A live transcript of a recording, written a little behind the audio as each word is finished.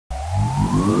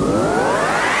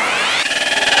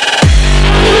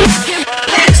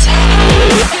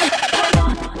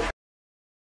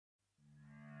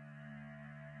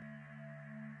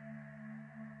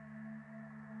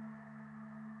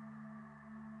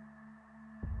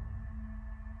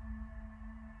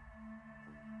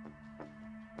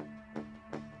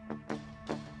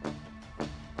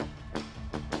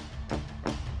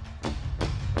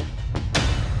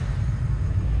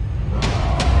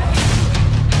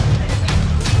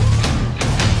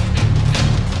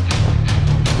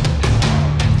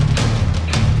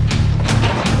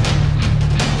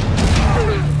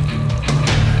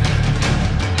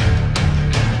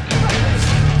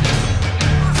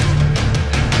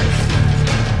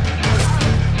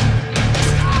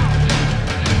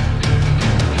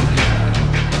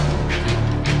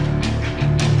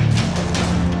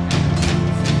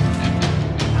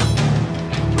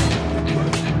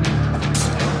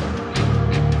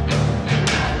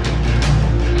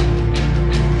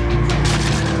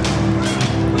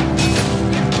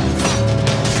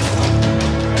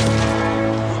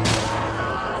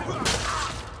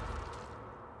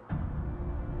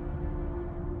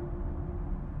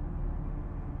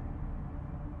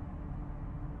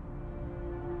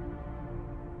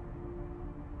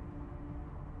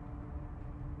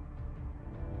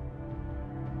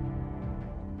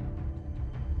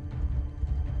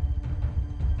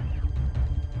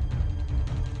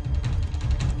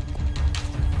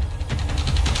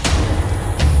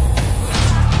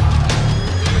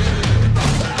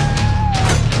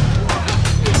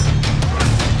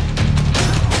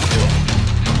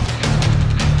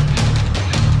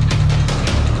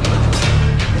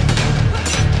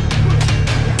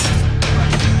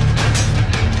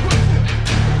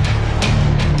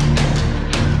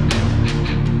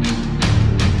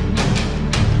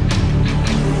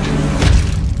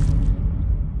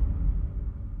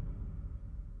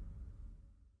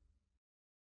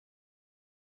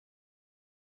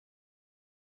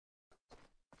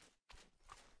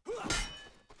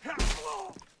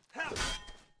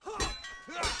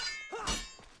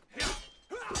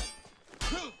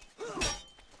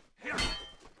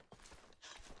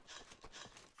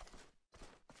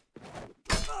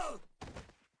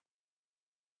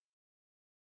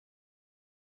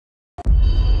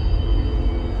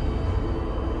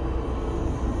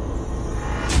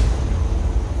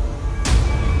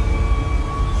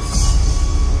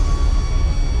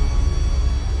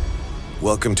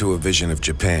Welcome to a vision of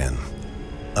Japan,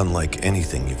 unlike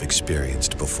anything you've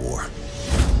experienced before.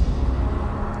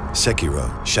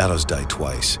 Sekiro, Shadows Die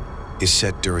Twice, is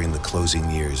set during the closing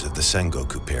years of the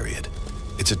Sengoku period.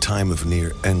 It's a time of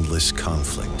near-endless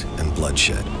conflict and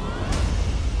bloodshed.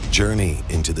 Journey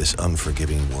into this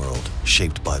unforgiving world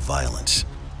shaped by violence,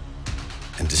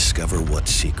 and discover what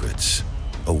secrets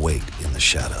await in the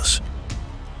shadows.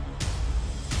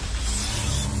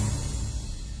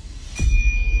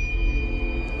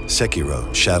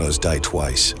 Sekiro, Shadows Die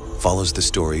Twice follows the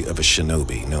story of a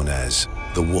shinobi known as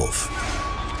the Wolf.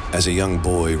 As a young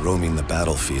boy roaming the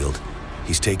battlefield,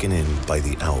 he's taken in by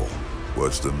the owl.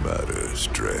 What's the matter,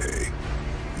 Stray?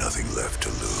 Nothing left to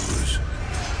lose.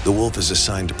 The Wolf is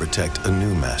assigned to protect a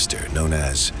new master known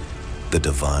as the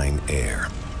Divine Heir.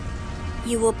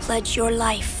 You will pledge your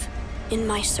life in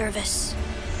my service.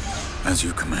 As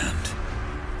you command.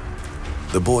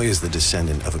 The boy is the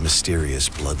descendant of a mysterious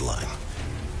bloodline,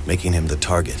 making him the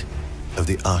target of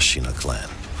the Ashina clan.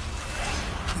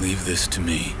 Leave this to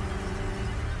me.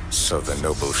 So the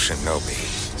noble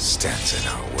shinobi stands in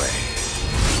our way.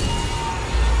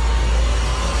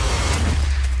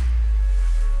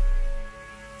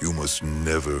 You must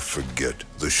never forget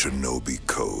the shinobi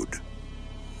code.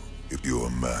 If your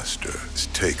master is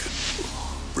taken,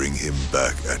 bring him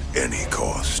back at any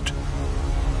cost.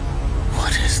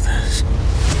 What is this?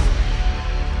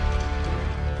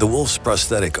 The Wolf's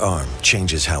prosthetic arm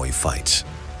changes how he fights.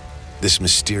 This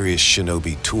mysterious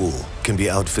shinobi tool can be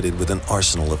outfitted with an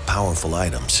arsenal of powerful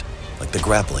items, like the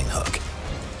grappling hook.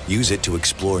 Use it to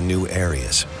explore new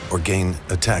areas or gain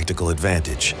a tactical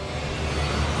advantage.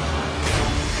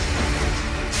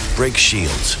 Break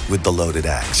shields with the loaded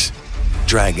axe.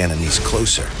 Drag enemies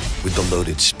closer with the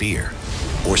loaded spear,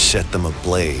 or set them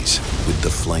ablaze with the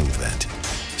flame vent.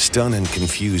 Stun and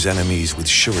confuse enemies with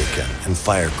shuriken and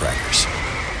firecrackers,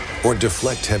 or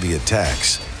deflect heavy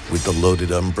attacks with the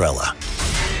loaded umbrella.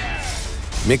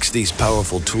 Mix these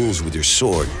powerful tools with your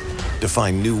sword to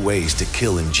find new ways to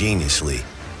kill ingeniously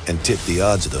and tip the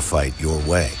odds of the fight your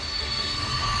way.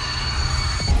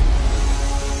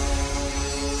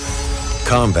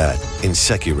 Combat in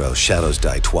Sekiro Shadows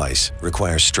Die Twice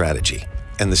requires strategy,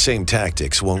 and the same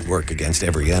tactics won't work against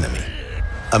every enemy.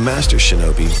 A master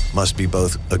shinobi must be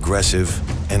both aggressive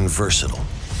and versatile.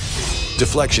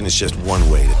 Deflection is just one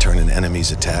way to turn an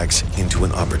enemy's attacks into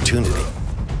an opportunity.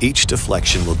 Each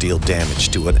deflection will deal damage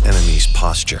to an enemy's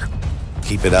posture.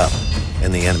 Keep it up,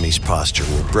 and the enemy's posture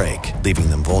will break, leaving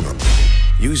them vulnerable.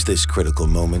 Use this critical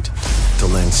moment to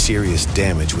land serious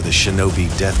damage with a shinobi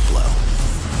death blow.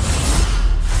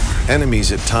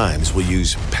 Enemies at times will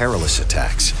use perilous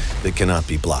attacks that cannot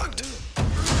be blocked.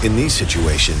 In these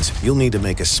situations, you'll need to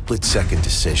make a split-second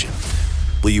decision.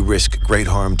 Will you risk great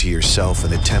harm to yourself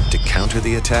and attempt to counter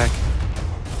the attack?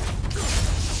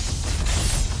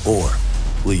 Or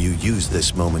will you use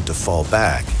this moment to fall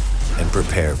back and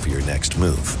prepare for your next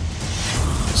move?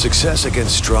 Success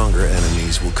against stronger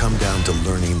enemies will come down to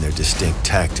learning their distinct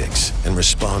tactics and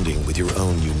responding with your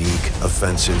own unique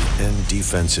offensive and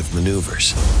defensive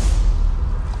maneuvers.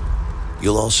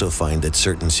 You'll also find that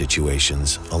certain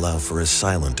situations allow for a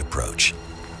silent approach.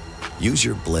 Use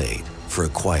your blade for a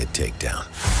quiet takedown.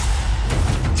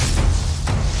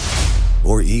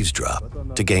 Or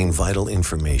eavesdrop to gain vital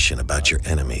information about your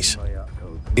enemies.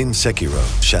 In Sekiro,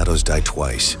 Shadows Die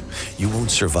Twice, you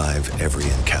won't survive every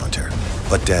encounter,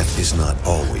 but death is not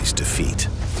always defeat.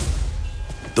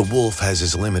 The wolf has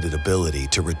his limited ability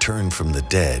to return from the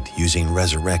dead using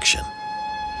resurrection.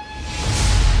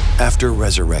 After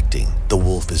resurrecting, the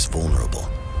wolf is vulnerable.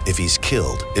 If he's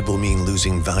killed, it will mean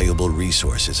losing valuable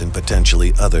resources and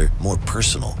potentially other, more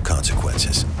personal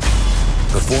consequences.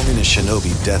 Performing a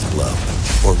shinobi death blow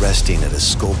or resting at a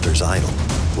sculptor's idol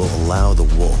will allow the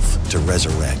wolf to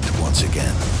resurrect once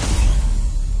again.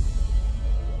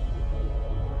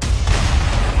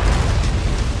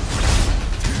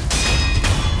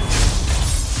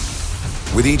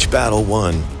 With each battle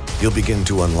won, you'll begin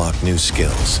to unlock new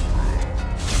skills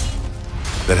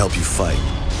that help you fight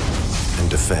and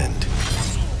defend.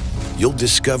 You'll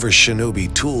discover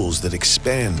shinobi tools that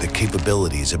expand the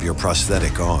capabilities of your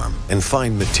prosthetic arm and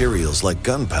find materials like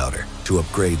gunpowder to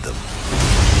upgrade them.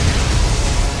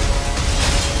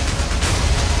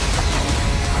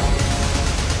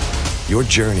 Your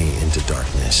journey into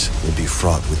darkness will be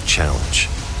fraught with challenge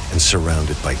and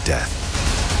surrounded by death.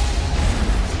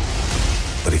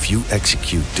 But if you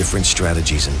execute different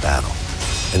strategies in battle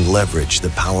and leverage the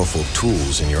powerful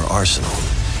tools in your arsenal,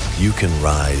 you can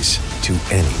rise to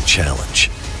any challenge.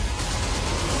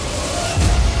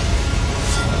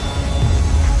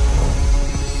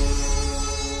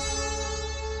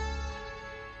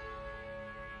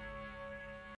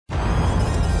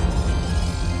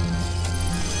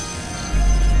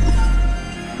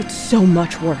 It's so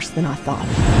much worse than I thought.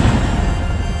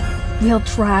 We'll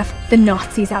drive the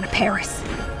Nazis out of Paris,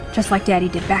 just like Daddy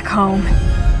did back home.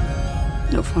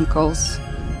 No phone calls,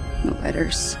 no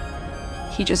letters.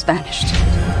 He just vanished.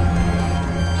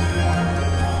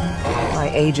 My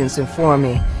agents informed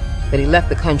me that he left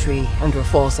the country under a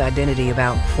false identity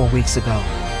about 4 weeks ago.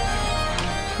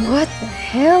 What the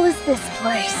hell is this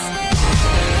place?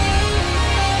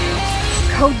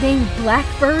 Codename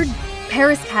Blackbird?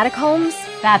 Paris Catacombs?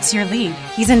 That's your lead.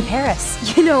 He's in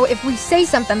Paris. You know, if we say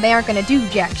something, they aren't gonna do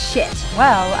jack shit.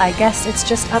 Well, I guess it's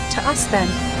just up to us then.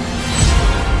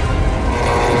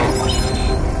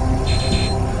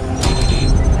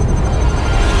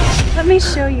 Let me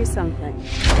show you something.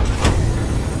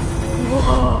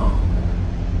 Whoa.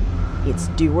 It's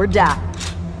do or die.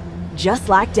 Just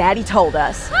like Daddy told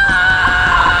us.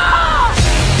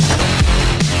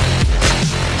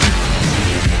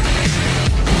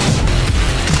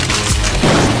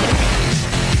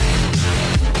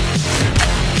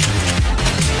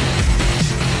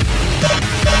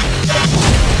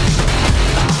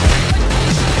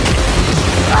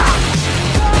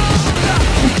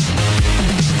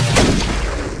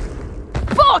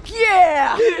 Fuck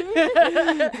yeah!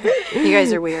 You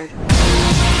guys are weird.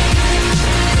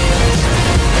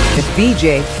 If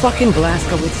BJ fucking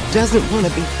Blazkowicz doesn't want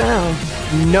to be found,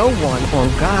 no one on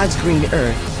God's green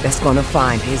earth that's gonna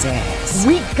find his ass.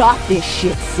 We got this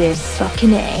shit, sis.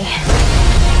 Fucking A.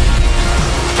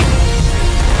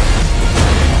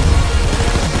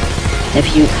 Have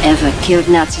you ever killed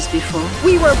Nazis before?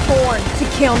 We were born to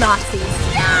kill Nazis.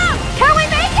 No! Can we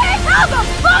make it? How the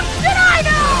fuck should I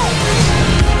know?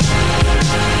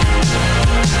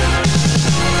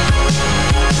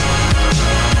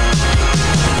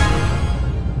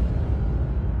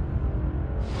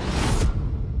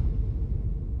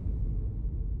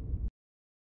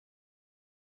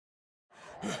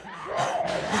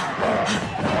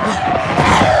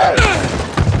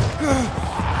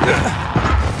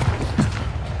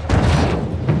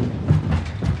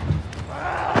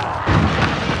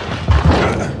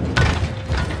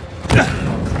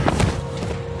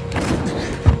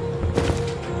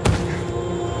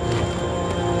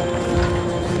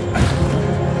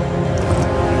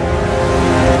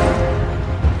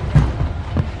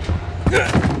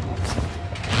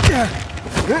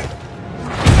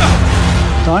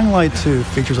 Dying Light 2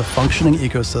 features a functioning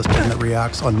ecosystem that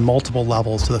reacts on multiple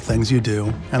levels to the things you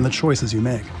do and the choices you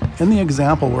make. In the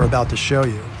example we're about to show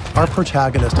you, our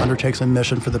protagonist undertakes a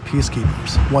mission for the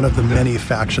Peacekeepers, one of the many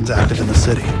factions active in the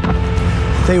city.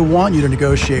 They want you to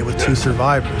negotiate with two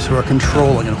survivors who are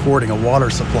controlling and hoarding a water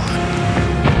supply.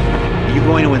 Are you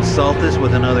going to insult us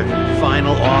with another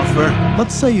final offer?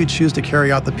 Let's say you choose to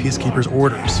carry out the Peacekeepers'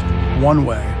 orders, one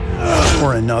way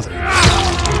or another.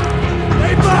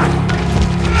 Stay back!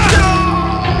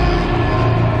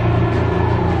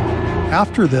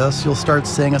 After this, you'll start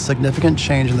seeing a significant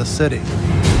change in the city,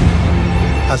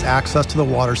 as access to the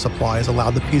water supply has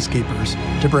allowed the Peacekeepers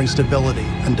to bring stability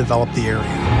and develop the area.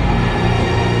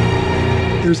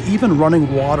 There's even running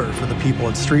water for the people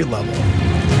at street level.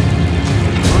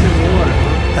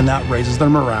 And that raises their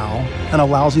morale and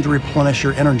allows you to replenish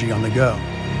your energy on the go.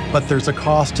 But there's a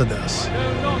cost to this.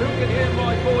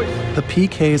 The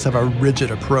PKs have a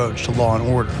rigid approach to law and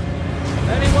order.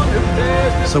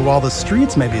 So while the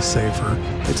streets may be safer,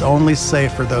 it's only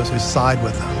safe for those who side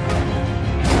with them.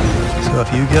 So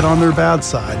if you get on their bad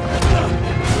side...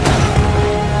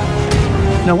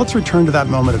 Now let's return to that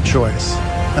moment of choice.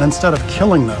 And instead of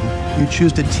killing them, you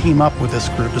choose to team up with this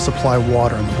group to supply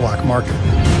water in the black market.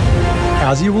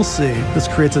 As you will see, this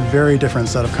creates a very different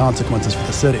set of consequences for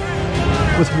the city.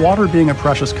 With water being a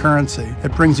precious currency,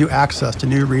 it brings you access to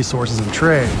new resources and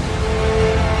trade.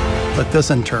 But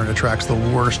this in turn attracts the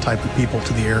worst type of people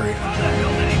to the area.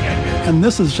 And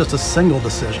this is just a single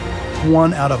decision,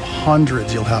 one out of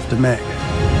hundreds you'll have to make.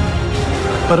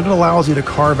 But it allows you to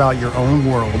carve out your own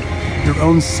world, your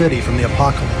own city from the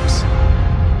apocalypse.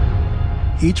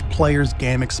 Each player's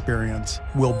game experience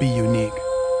will be unique.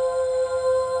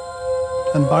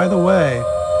 And by the way,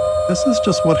 this is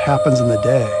just what happens in the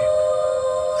day.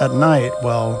 At night,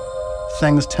 well,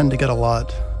 things tend to get a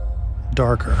lot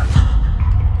darker.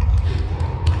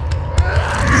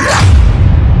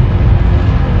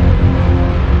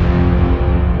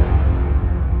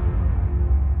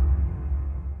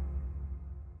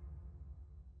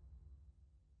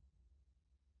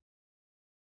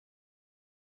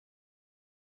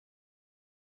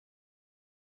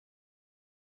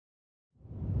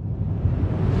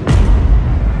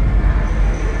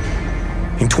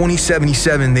 In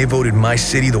 2077, they voted my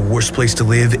city the worst place to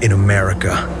live in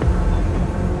America.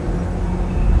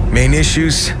 Main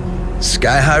issues,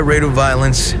 sky-high rate of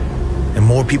violence, and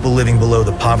more people living below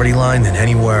the poverty line than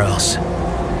anywhere else.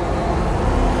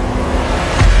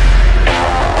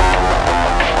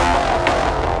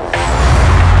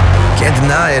 Can't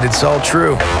deny it, it's all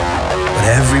true. But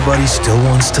everybody still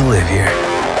wants to live here.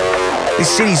 This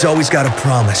city's always got a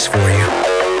promise for you.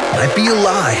 Might be a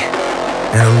lie,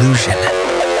 an illusion.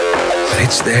 But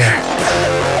it's there,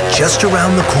 just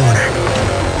around the corner,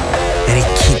 and it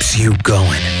keeps you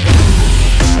going.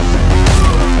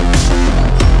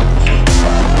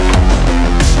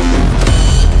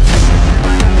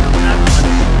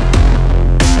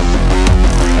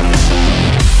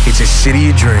 It's a city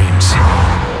of dreams,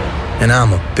 and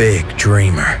I'm a big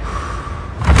dreamer.